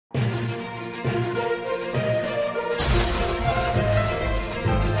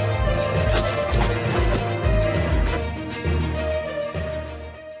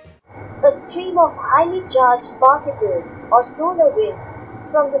of highly charged particles, or solar winds,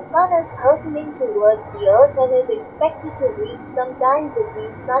 from the Sun is hurtling towards the Earth and is expected to reach sometime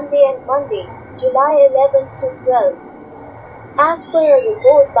between Sunday and Monday, July 11th to 12th. As per a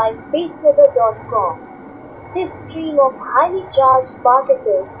report by spaceweather.com, this stream of highly charged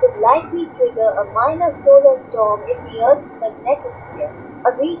particles could likely trigger a minor solar storm in the Earth's magnetosphere,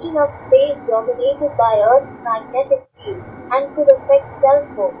 a region of space dominated by Earth's magnetic field, and could affect cell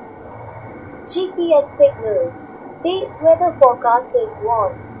phone GPS signals. Space weather forecasters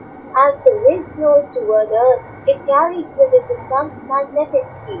warn. As the wind flows toward Earth, it carries with it the Sun's magnetic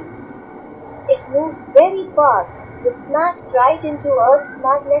field. It moves very fast, smacks right into Earth's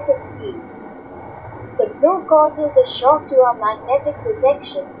magnetic field. The blow causes a shock to our magnetic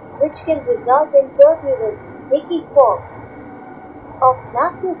protection, which can result in turbulence. Nicky Fox, of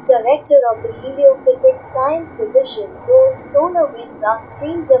NASA's director of the Heliophysics Science Division, told solar winds are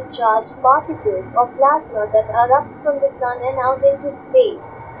streams of charged particles or plasma that erupt from the Sun and out into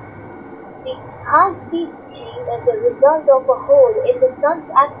space. The high-speed stream is a result of a hole in the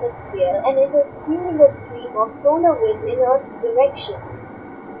Sun's atmosphere, and it is spewing a stream of solar wind in Earth's direction.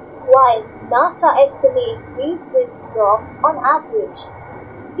 While NASA estimates these winds top, on average,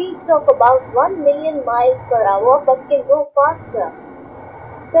 speeds of about 1 million miles per hour but can go faster.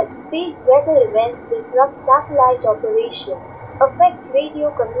 Such space weather events disrupt satellite operations, affect radio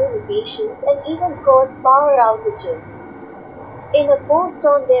communications, and even cause power outages. In a post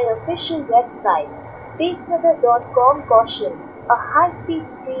on their official website, spaceweather.com cautioned, a high-speed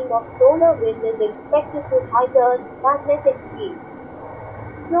stream of solar wind is expected to hit Earth's magnetic field,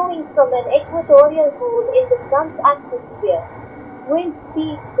 flowing from an equatorial hole in the Sun's atmosphere. Wind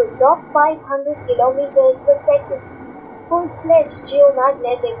speeds could top 500 kilometers per second. Full-fledged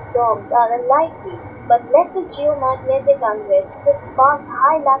geomagnetic storms are unlikely, but lesser geomagnetic unrest could spark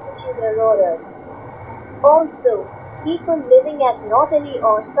high-latitude auroras. Also, people living at northerly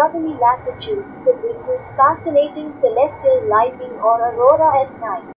or southerly latitudes could witness fascinating celestial lighting or aurora at night.